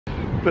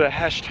Bit of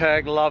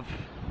hashtag love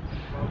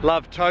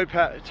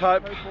Taupo.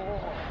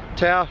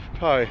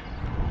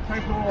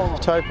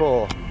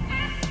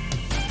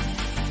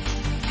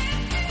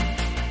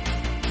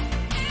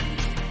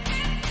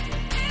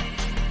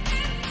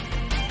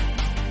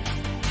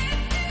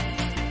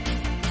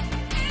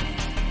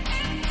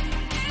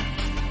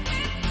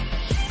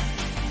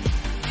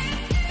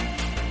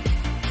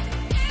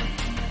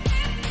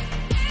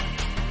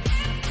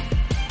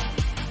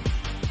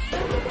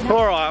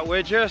 Alright,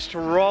 we're just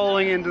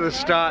rolling into the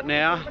start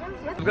now.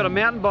 We've got a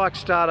mountain bike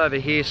start over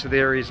here, so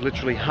there is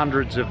literally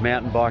hundreds of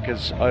mountain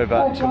bikers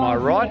over to my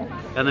right.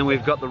 And then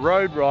we've got the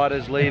road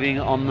riders leaving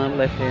on the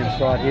left-hand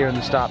side here, and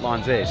the start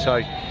line's there.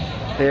 So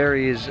there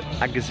is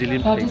a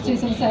gazillion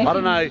people. I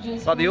don't know,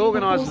 like the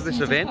organisers of this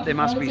event, there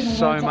must be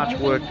so much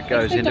work that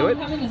goes into it.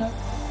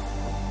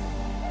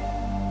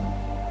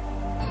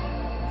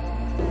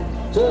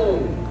 2,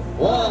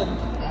 1.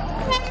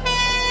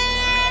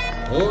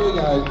 Here we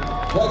go.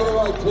 Take it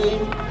away, team.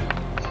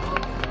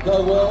 Go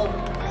well.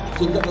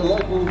 So you've got the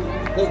local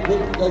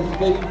group, go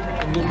speed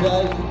in the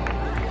day.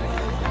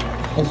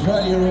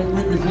 Australia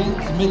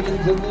represents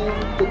millions in there.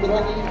 Look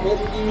at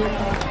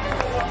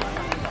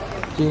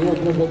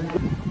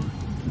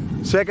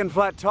you. Second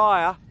flat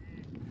tyre.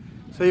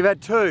 So you've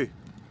had two?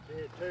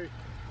 Yeah, two.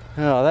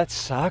 Oh, that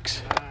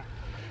sucks.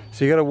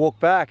 So you got to walk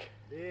back?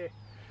 Yeah.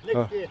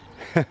 Oh.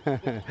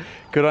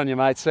 Good on you,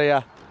 mate. See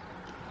ya.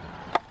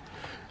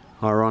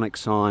 Ironic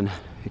sign.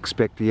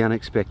 Expect the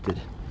unexpected.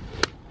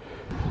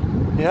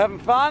 You having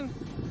fun?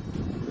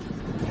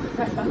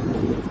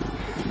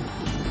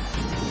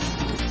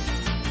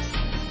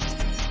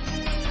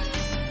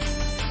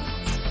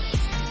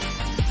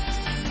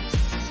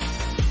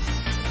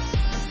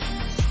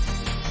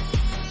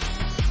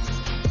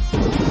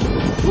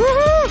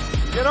 Woohoo!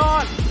 Get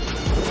on!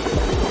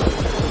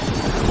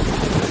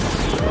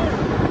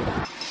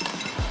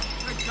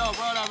 Good job,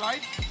 well done,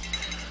 mate.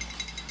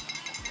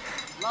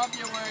 Love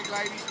your work,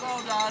 ladies.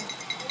 Well done.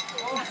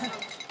 Awesome.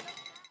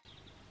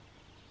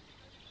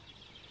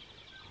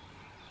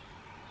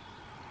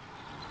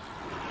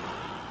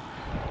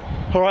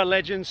 All right,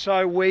 legends,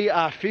 so we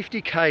are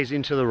 50 k's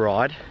into the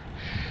ride.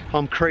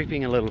 I'm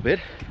creeping a little bit,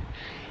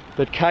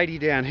 but Katie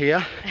down here,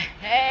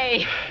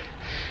 hey,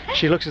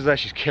 she looks as though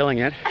she's killing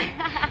it.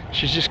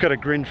 She's just got a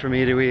grin from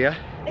ear to ear.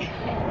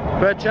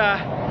 But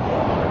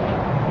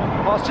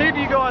I'll see if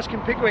you guys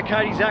can pick where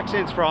Katie's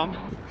accent's from.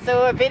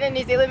 so I've been in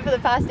New Zealand for the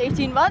past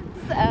 18 months.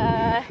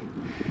 Yeah,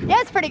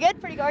 it's pretty good,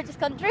 pretty gorgeous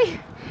country.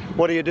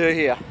 What do you do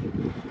here?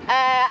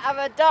 I'm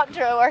a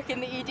doctor, I work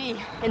in the ED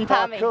in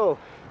Palmy. Oh,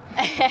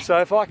 cool. So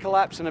if I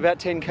collapse in about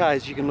 10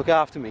 k's, you can look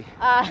after me.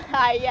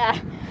 Yeah,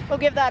 we'll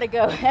give that a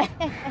go.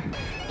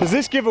 Does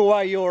this give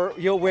away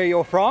where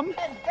you're from?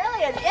 It's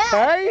brilliant, yeah.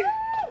 Hey?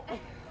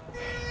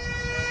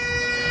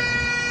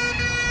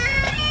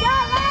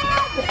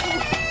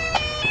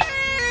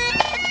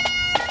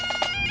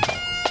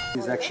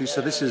 Actually,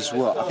 so this is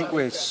what I think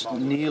we're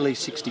nearly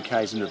 60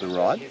 k's into the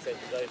ride,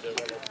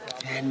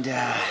 and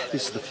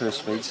this is the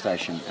first feed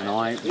station, and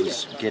I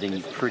was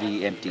getting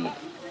pretty empty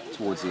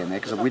towards the end there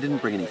because we didn't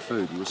bring any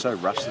food. We were so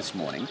rushed this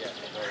morning.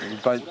 We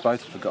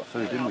both forgot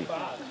food, didn't we?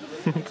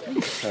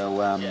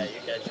 So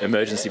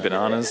emergency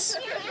bananas.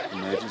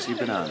 Emergency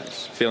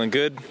bananas. Feeling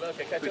good?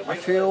 I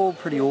feel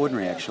pretty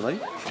ordinary, actually.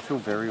 I feel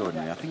very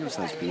ordinary. I think it was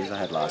those beers I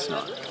had last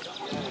night.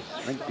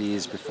 I think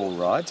beers before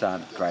rides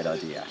aren't a great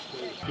idea.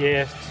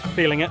 Yeah,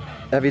 feeling it.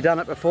 Have you done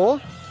it before?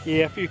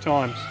 Yeah, a few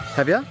times.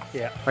 Have you?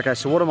 Yeah. Okay,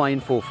 so what am I in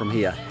for from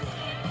here?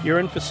 You're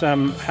in for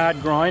some hard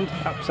grind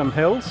up some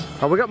hills.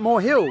 Oh, we got more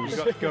hills?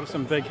 Got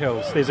some big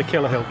hills. There's a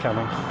killer hill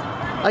coming.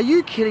 Are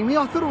you kidding me?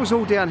 I thought it was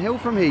all downhill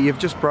from here. You've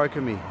just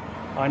broken me.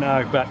 I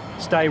know, but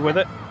stay with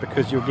it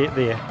because you'll get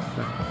there.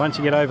 Once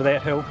you get over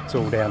that hill, it's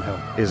all downhill.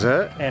 Is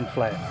it? And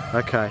flat.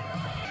 Okay.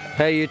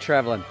 How are you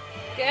travelling?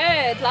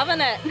 Good, loving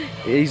it.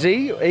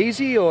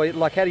 Easy, or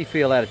like how do you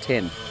feel out of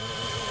 10?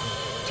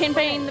 10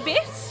 being the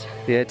best?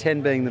 Yeah,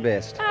 10 being the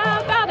best.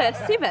 About a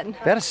 7.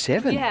 About a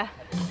 7? Yeah.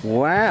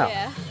 Wow.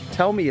 Yeah.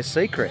 Tell me your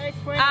secret.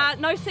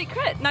 No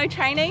secret, no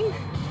training.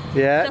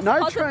 Yeah, Just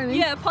no training?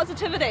 Yeah,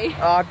 positivity.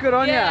 Oh, good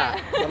on Yeah.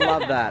 you. I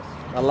love that.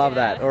 I love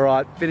that. All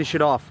right, finish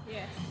it off.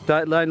 Yes.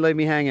 Don't leave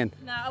me hanging.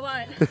 No, I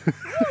won't.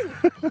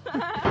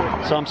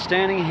 So I'm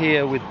standing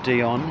here with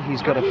Dion.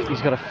 He's got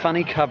a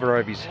funny cover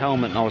over his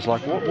helmet, and I was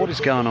like, what is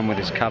going on with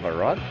this cover,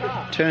 right?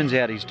 Turns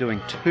out he's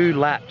doing 2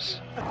 laps.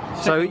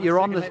 So you're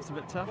on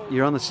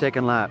the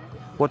second lap.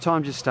 What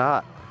time did you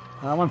start?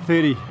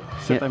 1:30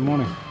 Saturday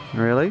morning.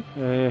 Really?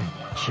 Yeah.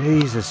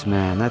 Jesus,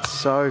 man, that's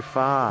so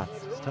far.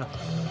 It's tough.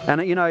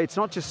 And you know, it's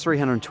not just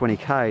 320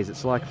 k's.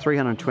 It's like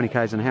 320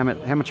 k's, and how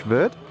much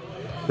vert?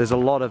 There's a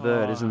lot of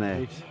vert, isn't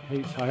there?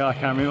 Heaps. I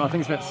can't remember. I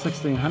think it's about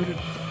 1600.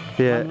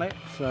 Yeah. One lap,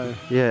 so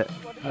yeah.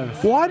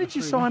 Why did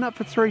you sign up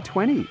for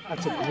 320?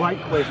 That's a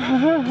great question.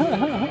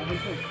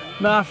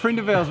 Nah, a friend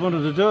of ours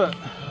wanted to do it.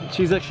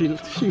 She's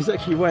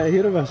actually way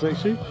ahead of us,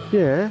 actually.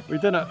 Yeah. We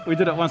did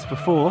it once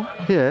before.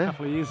 Yeah. A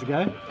couple of years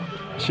ago.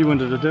 She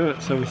wanted to do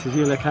it, so we said,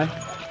 yeah, okay,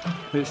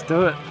 let's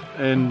do it.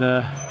 And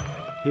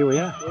here we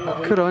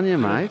are. Good on you,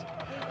 mate.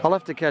 I'll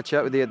have to catch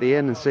up with you at the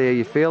end and see how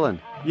you're feeling.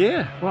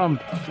 Yeah, well,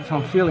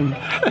 I'm feeling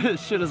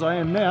as shit as I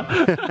am now.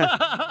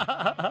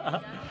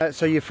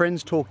 So your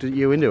friends talked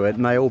you into it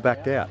and they all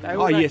backed out?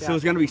 Oh yes, there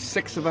was going to be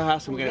 6 of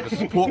us and we're going to have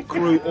a support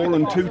crew all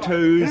in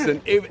tutus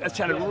and it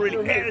sounded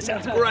really, yeah, it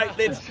sounds great,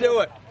 let's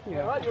do it.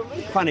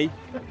 Funny,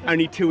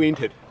 only 2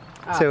 entered.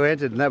 2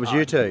 entered and that was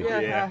you two?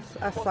 Yeah.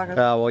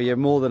 Oh, well, you're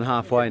more than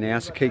halfway now,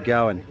 so keep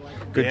going.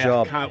 Good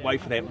job. Can't wait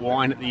for that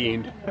wine at the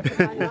end.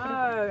 I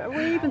know.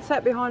 We even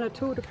sat behind a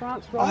Tour de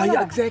France Oh rider.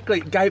 yeah,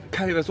 exactly.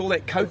 Gave us all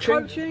that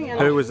coaching. And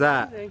Who was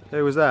that?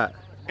 Who was that?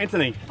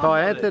 Anthony. Oh,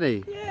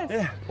 Anthony.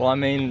 Yeah. Well, I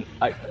mean,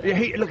 I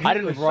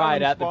didn't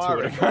ride at the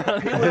Tour de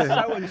France. He was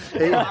so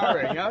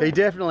inspiring. He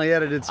definitely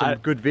edited some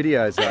good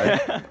videos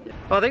though.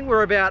 I think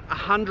we're about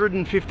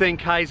 115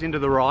 k's into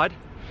the ride.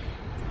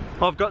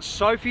 I've got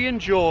Sophie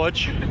and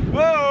George.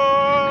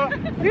 Whoa!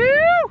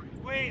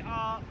 We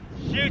are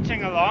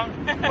shooting along.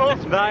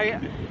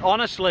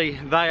 Honestly,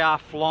 they are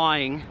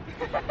flying.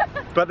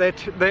 But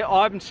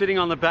I'm sitting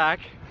on the back,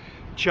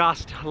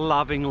 just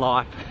loving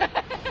life.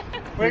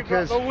 We've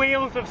got the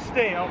wheels of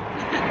steel.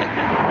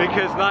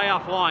 Because they are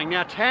flying.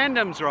 Now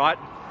tandems, right?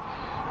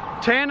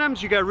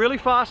 Tandems, you go really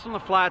fast on the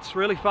flats,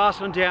 really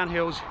fast on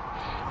downhills,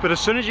 but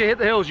as soon as you hit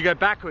the hills, you go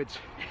backwards.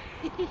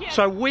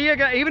 So we are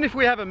going, even if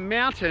we have a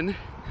mountain,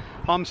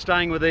 I'm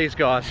staying with these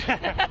guys.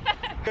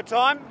 Good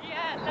time?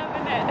 Yeah,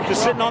 loving it.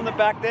 Just sitting on the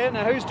back there.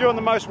 Now who's doing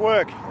the most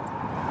work?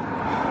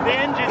 The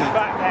engine's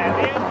back there. The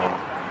engine's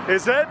back.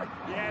 Is it?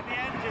 Yeah, the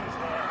engine's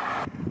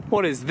there.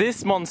 What is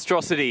this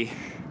monstrosity?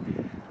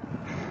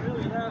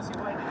 Really lousy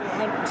way to do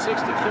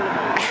 160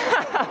 kilometres.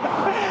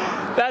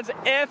 That's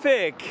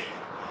epic!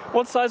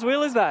 What size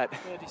wheel is that?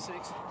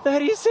 36.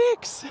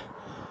 36?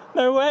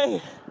 No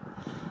way.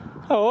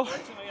 Oh.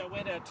 Unfortunately, I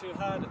went out too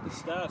hard at the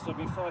start, so I've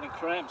been fighting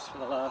cramps for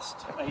the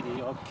last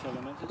 80 odd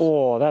kilometres.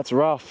 Oh, that's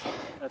rough.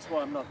 That's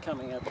why I'm not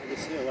coming up to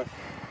this hill.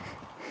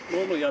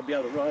 Normally I'd be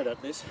able to ride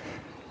up this.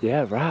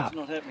 Yeah, right. It's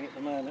not happening at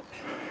the moment.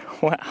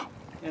 Wow.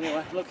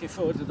 Anyway, looking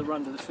forward to the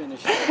run to the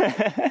finish.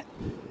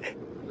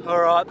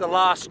 All right, the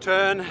last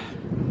turn.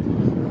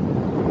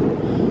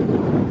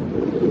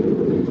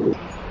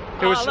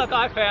 Look,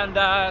 I found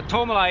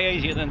Tourmalet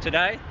easier than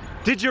today.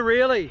 Did you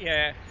really?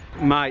 Yeah.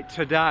 Mate,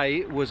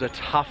 today was a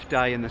tough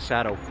day in the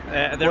saddle.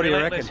 The What do you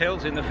relentless reckon?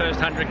 hills in the first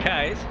 100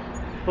 k's.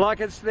 Like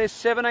there's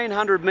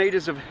 1,700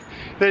 meters of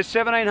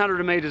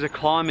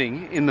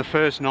climbing in the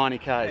first 90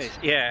 k's.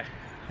 Yeah.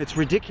 It's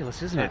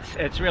ridiculous, isn't it?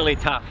 It's really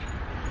tough.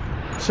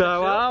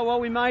 So, well,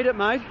 we made it,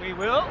 mate. We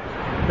will.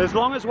 As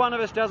long as one of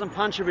us doesn't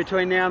punch it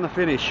between now and the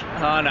finish.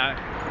 Oh no.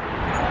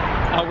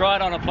 I'll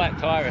ride on a flat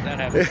tyre if that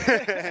happens.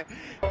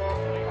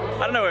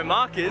 I don't know where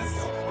Mark is,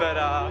 but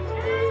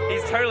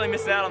he's totally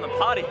missing out on the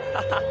party.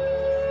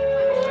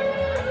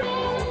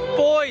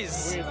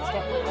 Boys,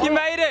 you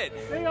made it!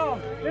 Leon!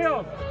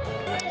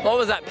 What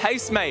was that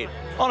pace, mate?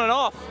 On and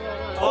off,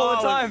 all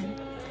the time.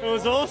 It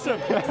was awesome.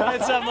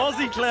 Had some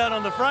Aussie clown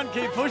on the front,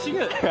 keep pushing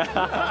it. You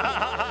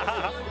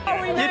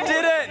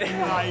did it!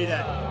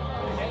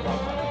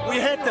 We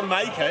had to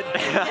make it.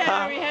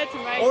 Yeah, we had to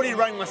make it. Already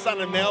rang my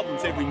son in Melbourne and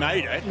said we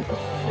made it.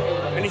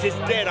 And he says,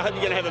 Dad, I hope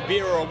you're going to have a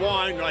beer or a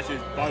wine. And I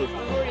says, both. We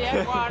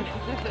had one.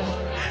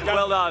 Go,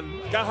 Well done.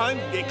 Go home,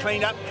 get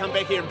cleaned up, come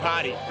back here and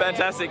party.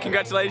 Fantastic,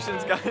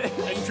 congratulations, guys.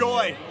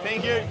 Enjoy.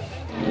 Thank you.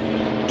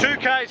 2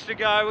 k's to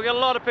go. We've got a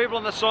lot of people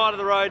on the side of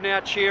the road now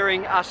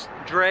cheering us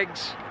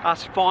dregs,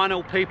 us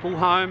final people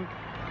home.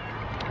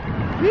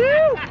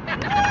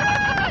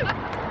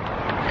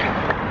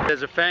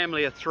 There's a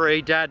family of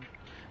 3, dad,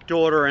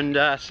 daughter and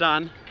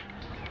son.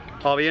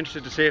 I'll be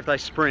interested to see if they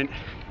sprint.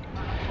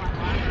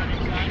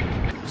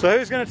 So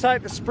who's going to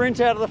take the sprint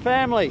out of the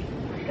family?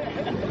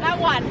 That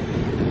one,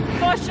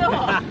 for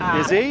sure.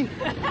 Is he?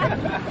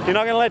 You're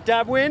not going to let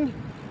Dad win?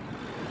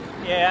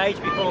 Yeah,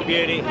 age before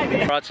beauty.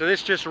 Right, so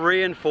this just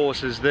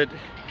reinforces that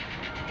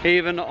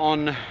even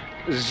on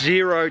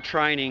 0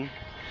 training,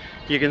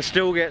 you can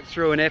still get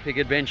through an epic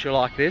adventure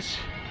like this.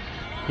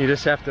 You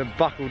just have to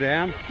buckle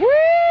down. Woo!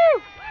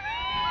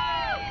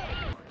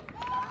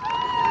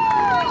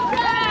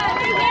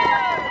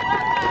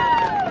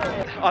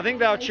 I think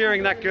they were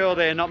cheering that girl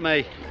there, not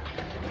me.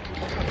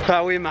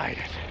 But we made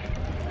it.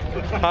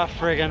 I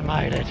friggin'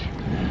 made it.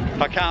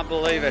 I can't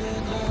believe it.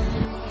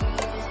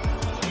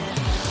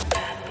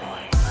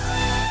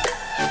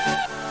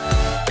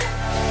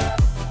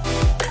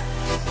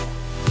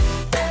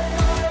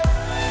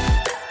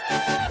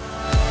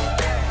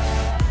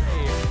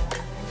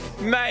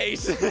 Mate!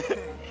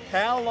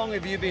 How long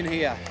have you been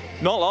here?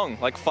 Not long,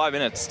 like 5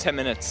 minutes, 10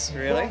 minutes.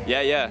 Really?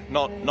 Yeah,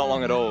 not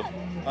long at all.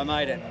 I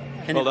made it.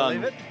 Can Well you done.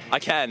 believe it? I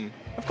can.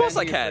 Of course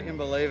I Can can. you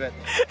believe it?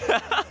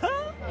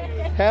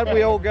 How'd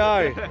we all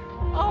go?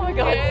 Oh my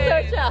god,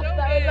 so tough.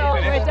 That was all.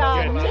 We're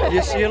done.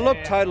 You look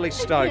totally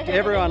stoked.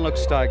 Everyone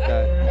looks stoked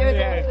though.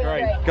 It was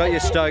great. Got your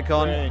stoke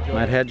on.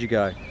 Mate, how'd you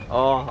go?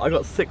 Oh, I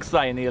got 6th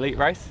day in the elite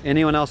race.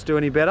 Anyone else do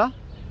any better?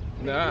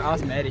 No,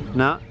 ask Maddie.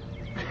 No?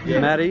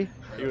 Maddie?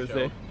 He was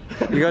there.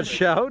 You got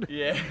shelled?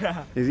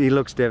 Yeah. He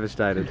looks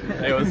devastated.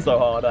 It was so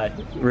hard, eh?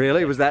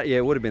 Really? Was that? Yeah,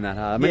 it would have been that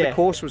hard. I mean, the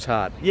course was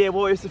hard. Yeah,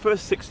 well, it was the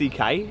first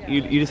 60k.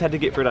 You just had to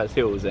get through those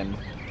hills, and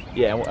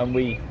yeah, and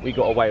we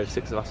got away with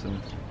 6 of us, and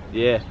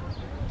yeah.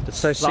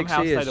 So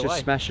 60 is just away.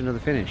 smashing to the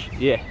finish.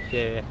 Yeah,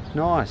 yeah, yeah.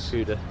 Nice.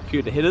 Few of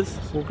the hitters.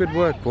 Well, good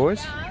work,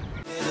 boys.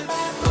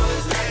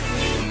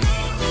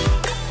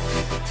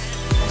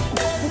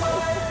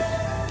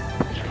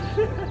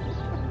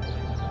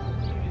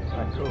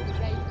 Cool.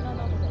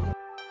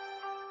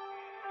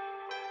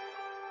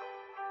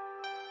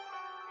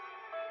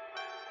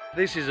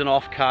 This is an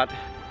off-cut.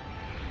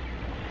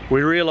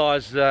 We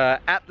realised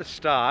at the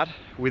start,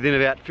 within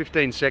about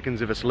 15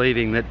 seconds of us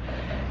leaving, that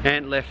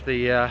Ant left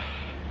the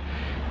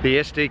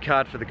SD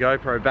card for the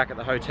GoPro back at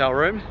the hotel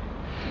room.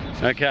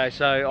 Okay,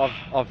 so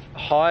I've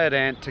hired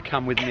Ant to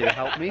come with me to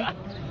help me.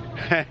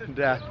 And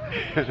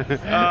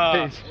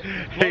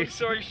long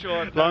story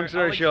short, long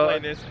story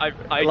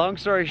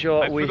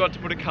short, we forgot to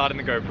put a card in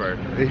the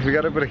GoPro. We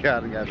forgot to put a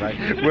card in the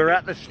GoPro. We're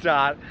at the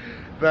start,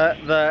 but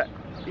the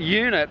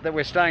unit that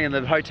we're staying in,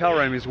 the hotel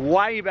room, is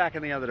way back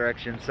in the other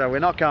direction, so we're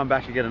not going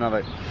back to get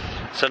another.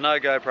 So no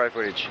GoPro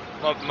footage.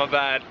 My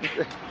bad.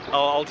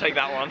 I'll take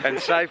that one. And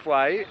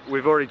Safeway,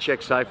 we've already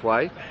checked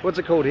Safeway. What's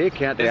it called here?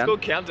 Countdown. It's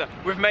called Countdown.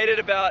 We've made it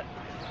about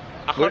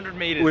 100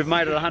 metres. We've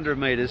made it 100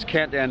 metres.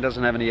 Countdown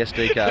doesn't have any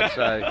SD card,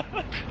 so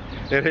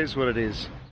it is what it is.